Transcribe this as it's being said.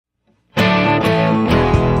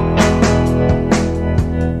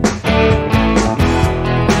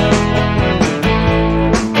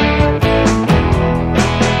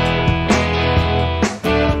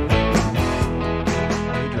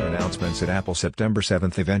Apple September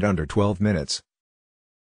 7th event under 12 minutes.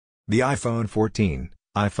 The iPhone 14,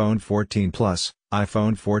 iPhone 14 Plus,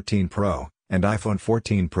 iPhone 14 Pro, and iPhone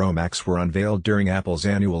 14 Pro Max were unveiled during Apple's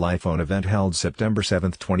annual iPhone event held September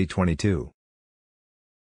 7, 2022.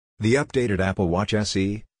 The updated Apple Watch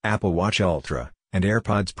SE, Apple Watch Ultra, and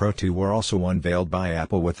AirPods Pro 2 were also unveiled by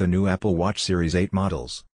Apple with the new Apple Watch Series 8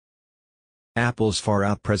 models. Apple's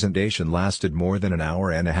far-out presentation lasted more than an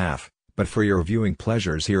hour and a half, but for your viewing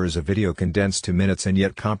pleasures here is a video condensed to minutes and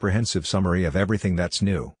yet comprehensive summary of everything that's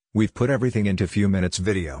new. We've put everything into few minutes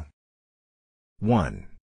video. 1.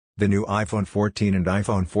 The new iPhone 14 and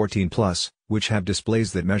iPhone 14 Plus, which have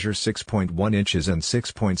displays that measure 6.1 inches and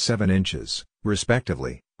 6.7 inches,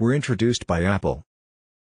 respectively, were introduced by Apple.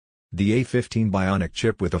 The A15 Bionic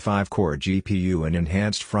chip with a 5-core GPU and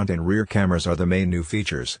enhanced front and rear cameras are the main new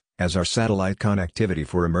features, as are satellite connectivity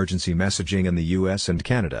for emergency messaging in the US and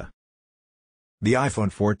Canada. The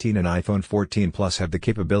iPhone 14 and iPhone 14 Plus have the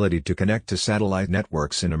capability to connect to satellite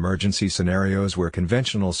networks in emergency scenarios where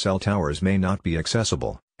conventional cell towers may not be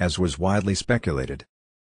accessible, as was widely speculated.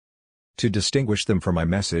 To distinguish them from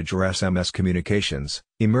iMessage or SMS communications,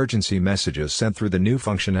 emergency messages sent through the new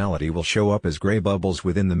functionality will show up as gray bubbles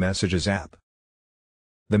within the Messages app.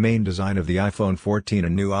 The main design of the iPhone 14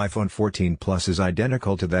 and new iPhone 14 Plus is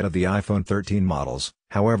identical to that of the iPhone 13 models,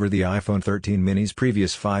 however the iPhone 13 mini's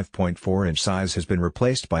previous 5.4-inch size has been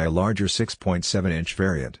replaced by a larger 6.7-inch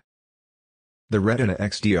variant. The Retina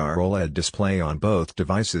XDR OLED display on both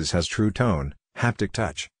devices has True Tone, haptic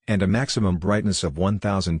touch, and a maximum brightness of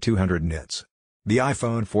 1200 nits. The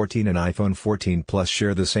iPhone 14 and iPhone 14 Plus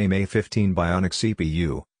share the same A15 Bionic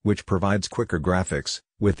CPU, which provides quicker graphics,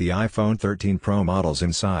 with the iPhone 13 Pro models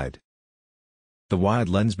inside. The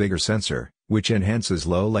wide-lens bigger sensor, which enhances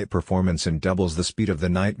low-light performance and doubles the speed of the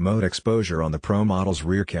night mode exposure on the Pro model's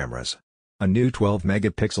rear cameras. A new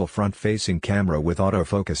 12-megapixel front-facing camera with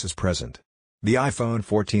autofocus is present. The iPhone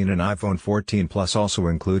 14 and iPhone 14 Plus also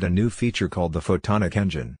include a new feature called the Photonic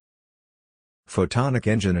Engine. Photonic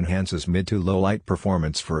Engine enhances mid to low light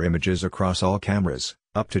performance for images across all cameras,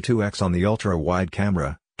 up to 2x on the ultra-wide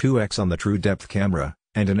camera, 2x on the true depth camera,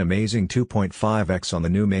 and an amazing 2.5x on the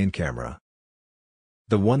new main camera.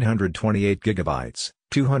 The 128GB,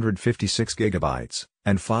 256GB,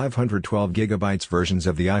 and 512GB versions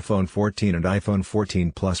of the iPhone 14 and iPhone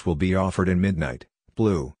 14 Plus will be offered in midnight,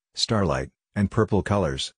 blue, starlight, and purple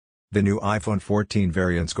colors. The new iPhone 14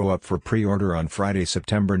 variants go up for pre-order on Friday,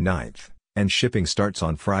 September 9th, and shipping starts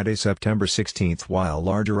on Friday, September 16th, while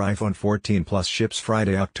larger iPhone 14 Plus ships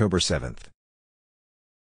Friday, October 7th.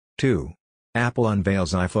 2. Apple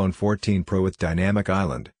unveils iPhone 14 Pro with Dynamic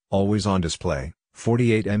Island, always-on display,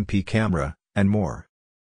 48MP camera, and more.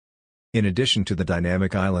 In addition to the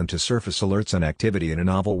Dynamic Island to surface alerts and activity in a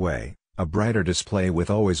novel way, a brighter display with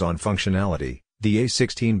always-on functionality, the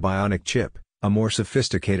A16 Bionic chip, a more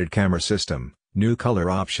sophisticated camera system, new color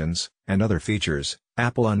options, and other features,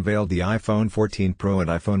 Apple unveiled the iPhone 14 Pro and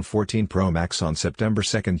iPhone 14 Pro Max on September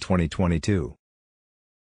 2, 2022.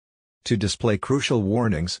 To display crucial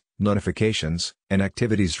warnings, notifications, and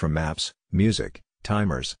activities from maps, music,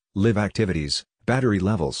 timers, live activities, battery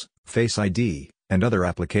levels, Face ID, and other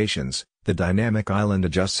applications, the Dynamic Island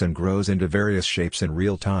adjusts and grows into various shapes in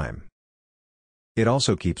real time. It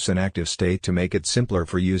also keeps an active state to make it simpler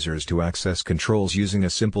for users to access controls using a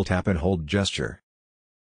simple tap-and-hold gesture.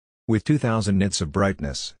 With 2000 nits of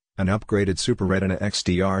brightness, an upgraded Super Retina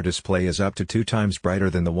XDR display is up to 2 times brighter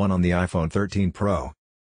than the one on the iPhone 13 Pro.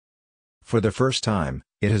 For the first time,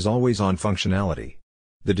 it has always-on functionality.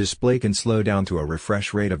 The display can slow down to a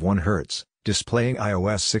refresh rate of 1 Hz, displaying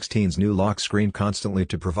iOS 16's new lock screen constantly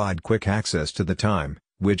to provide quick access to the time,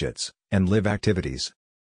 widgets, and live activities.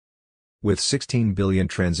 With 16 billion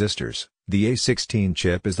transistors, the A16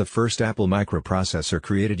 chip is the first Apple microprocessor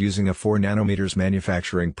created using a 4 nanometers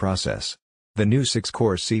manufacturing process. The new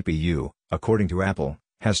 6-core CPU, according to Apple,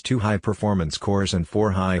 has 2 high-performance cores and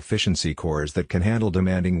 4 high-efficiency cores that can handle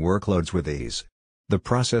demanding workloads with ease. The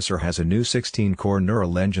processor has a new 16-core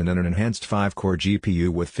neural engine and an enhanced 5-core GPU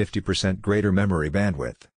with 50% greater memory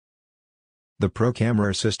bandwidth. The Pro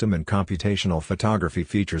camera system and computational photography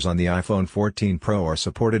features on the iPhone 14 Pro are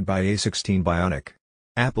supported by A16 Bionic.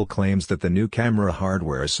 Apple claims that the new camera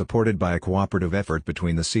hardware is supported by a cooperative effort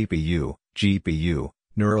between the CPU, GPU,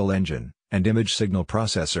 neural engine, and image signal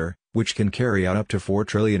processor, which can carry out up to 4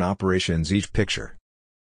 trillion operations each picture.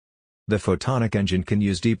 The Photonic Engine can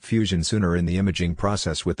use deep fusion sooner in the imaging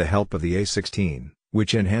process with the help of the A16,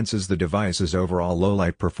 which enhances the device's overall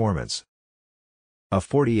low-light performance. A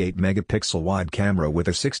 48-megapixel wide camera with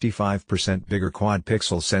a 65% bigger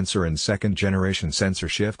quad-pixel sensor and second-generation sensor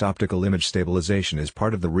shift optical image stabilization is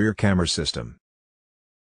part of the rear camera system.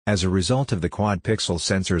 As a result of the quad-pixel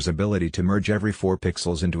sensor's ability to merge every 4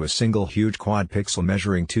 pixels into a single huge quad-pixel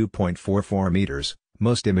measuring 2.44 meters,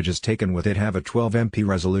 most images taken with it have a 12MP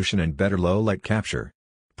resolution and better low-light capture.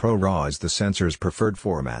 ProRAW is the sensor's preferred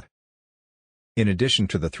format. In addition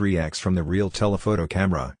to the 3x from the real telephoto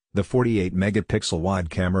camera, the 48-megapixel wide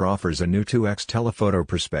camera offers a new 2x telephoto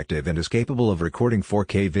perspective and is capable of recording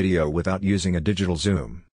 4K video without using a digital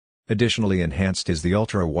zoom. Additionally enhanced is the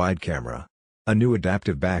ultra-wide camera. A new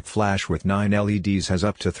adaptive backflash with 9 LEDs has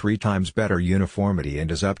up to 3 times better uniformity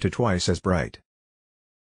and is up to twice as bright.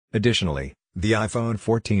 Additionally, the iPhone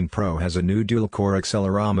 14 Pro has a new dual-core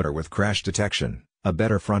accelerometer with crash detection, a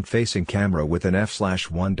better front-facing camera with an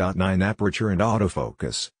f/1.9 aperture and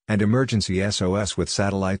autofocus, and emergency SOS with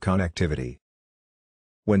satellite connectivity.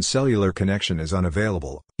 When cellular connection is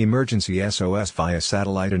unavailable, emergency SOS via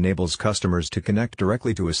satellite enables customers to connect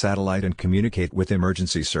directly to a satellite and communicate with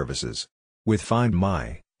emergency services. With Find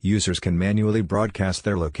My, users can manually broadcast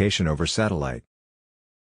their location over satellite.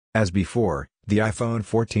 As before, the iPhone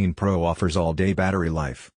 14 Pro offers all-day battery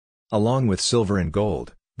life. Along with silver and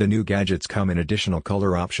gold, the new gadgets come in additional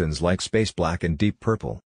color options like space black and deep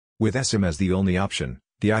purple. With eSIM as the only option,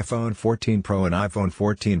 the iPhone 14 Pro and iPhone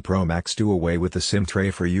 14 Pro Max do away with the SIM tray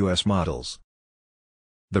for US models.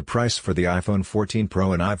 The price for the iPhone 14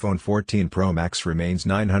 Pro and iPhone 14 Pro Max remains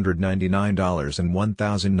 $999 and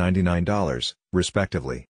 $1,099,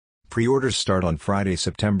 respectively. Pre-orders start on Friday,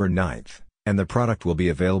 September 9th, and the product will be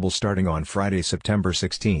available starting on Friday, September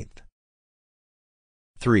 16th.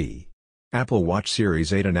 3. Apple Watch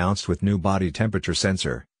Series 8 announced with new body temperature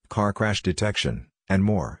sensor, car crash detection, and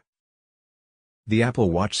more. The Apple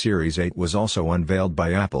Watch Series 8 was also unveiled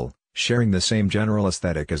by Apple, sharing the same general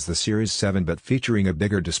aesthetic as the Series 7 but featuring a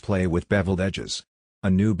bigger display with beveled edges. A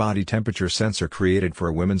new body temperature sensor created for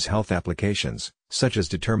women's health applications, such as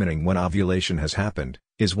determining when ovulation has happened,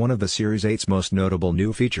 is one of the Series 8's most notable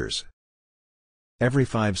new features. Every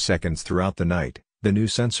 5 seconds throughout the night, the new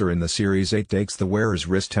sensor in the Series 8 takes the wearer's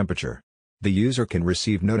wrist temperature. The user can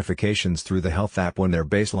receive notifications through the Health app when their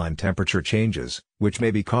baseline temperature changes, which may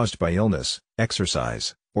be caused by illness,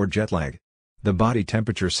 exercise, or jet lag. The body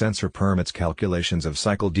temperature sensor permits calculations of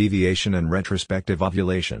cycle deviation and retrospective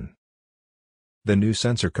ovulation. The new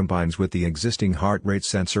sensor combines with the existing heart rate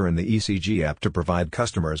sensor and the ECG app to provide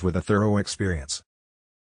customers with a thorough experience.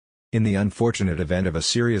 In the unfortunate event of a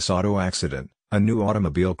serious auto accident, a new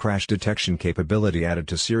automobile crash detection capability added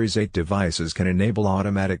to Series 8 devices can enable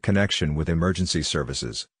automatic connection with emergency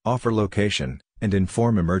services, offer location, and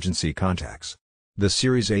inform emergency contacts. The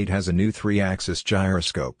Series 8 has a new 3-axis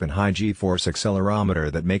gyroscope and high G-force accelerometer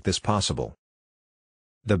that make this possible.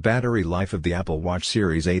 The battery life of the Apple Watch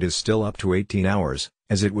Series 8 is still up to 18 hours,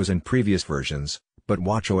 as it was in previous versions, but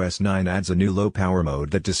watchOS 9 adds a new low-power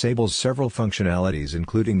mode that disables several functionalities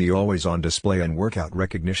including the always-on display and workout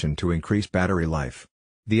recognition to increase battery life.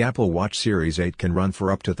 The Apple Watch Series 8 can run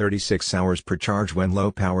for up to 36 hours per charge when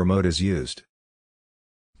low-power mode is used.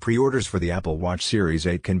 Pre-orders for the Apple Watch Series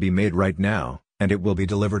 8 can be made right now, and it will be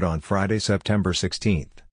delivered on Friday, September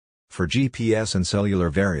 16th. For GPS and cellular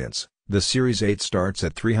variants, the Series 8 starts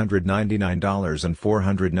at $399 and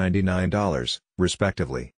 $499,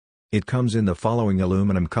 respectively. It comes in the following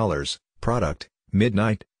aluminum colors: Product,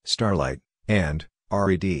 Midnight, Starlight, and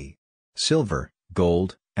RED. Silver,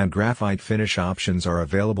 gold, and graphite finish options are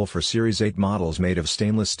available for Series 8 models made of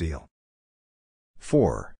stainless steel.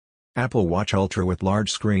 4. Apple Watch Ultra with large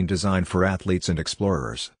screen designed for athletes and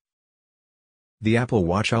explorers. The Apple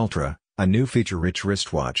Watch Ultra, a new feature-rich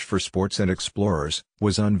wristwatch for sports and explorers,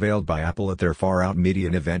 was unveiled by Apple at their Far Out Media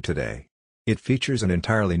event today. It features an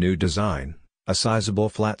entirely new design, a sizable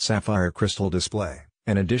flat sapphire crystal display,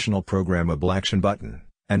 an additional programmable action button,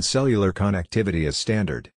 and cellular connectivity as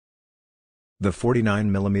standard. The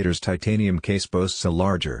 49mm titanium case boasts a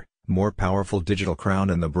larger, more powerful digital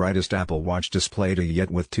crown and the brightest Apple Watch display to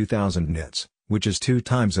yet with 2000 nits, which is 2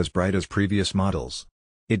 times as bright as previous models.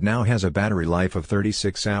 It now has a battery life of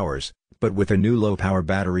 36 hours, but with a new low-power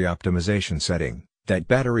battery optimization setting, that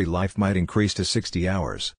battery life might increase to 60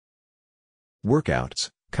 hours.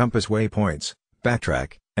 Workouts, compass waypoints,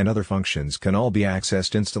 backtrack, and other functions can all be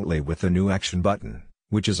accessed instantly with the new action button,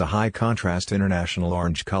 which is a high-contrast international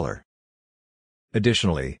orange color.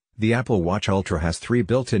 Additionally, the Apple Watch Ultra has 3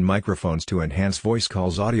 built-in microphones to enhance voice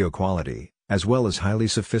calls' audio quality, as well as highly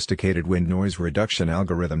sophisticated wind noise reduction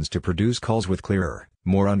algorithms to produce calls with clearer,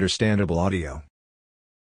 more understandable audio.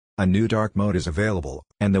 A new dark mode is available,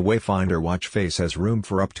 and the Wayfinder watch face has room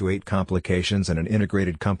for up to 8 complications and an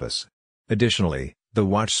integrated compass. Additionally, the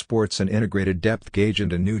watch sports an integrated depth gauge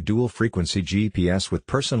and a new dual-frequency GPS with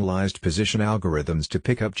personalized position algorithms to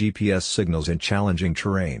pick up GPS signals in challenging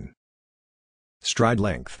terrain. Stride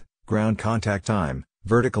length, ground contact time,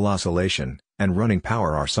 vertical oscillation, and running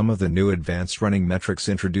power are some of the new advanced running metrics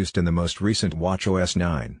introduced in the most recent watchOS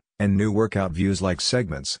 9, and new workout views like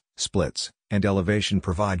segments, splits, and elevation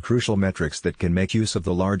provide crucial metrics that can make use of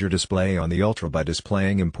the larger display on the Ultra by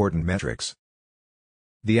displaying important metrics.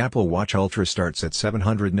 The Apple Watch Ultra starts at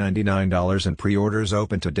 $799 and pre-orders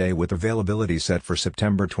open today with availability set for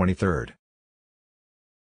September 23.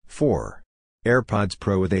 4. AirPods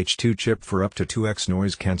Pro with H2 chip for up to 2x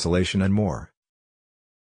noise cancellation and more.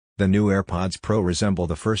 The new AirPods Pro resemble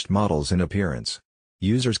the first models in appearance.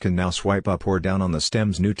 Users can now swipe up or down on the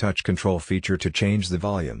stem's new touch control feature to change the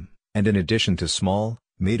volume, and in addition to small,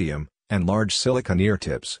 medium, and large silicone ear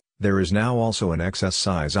tips, there is now also an XS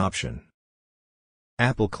size option.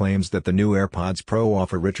 Apple claims that the new AirPods Pro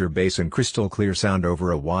offer richer bass and crystal clear sound over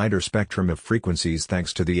a wider spectrum of frequencies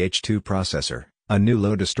thanks to the H2 processor, a new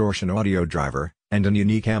low distortion audio driver, and an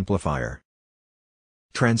unique amplifier.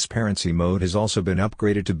 Transparency mode has also been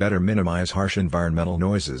upgraded to better minimize harsh environmental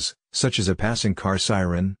noises, such as a passing car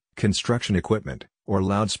siren, construction equipment, or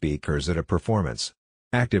loudspeakers at a performance.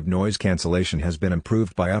 Active noise cancellation has been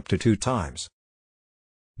improved by up to 2 times.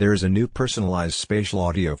 There is a new personalized spatial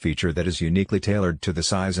audio feature that is uniquely tailored to the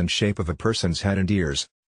size and shape of a person's head and ears.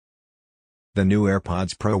 The new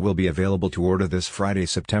AirPods Pro will be available to order this Friday,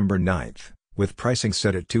 September 9, with pricing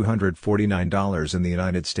set at $249 in the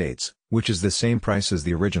United States, which is the same price as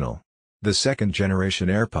the original. The second-generation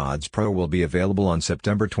AirPods Pro will be available on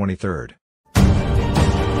September 23.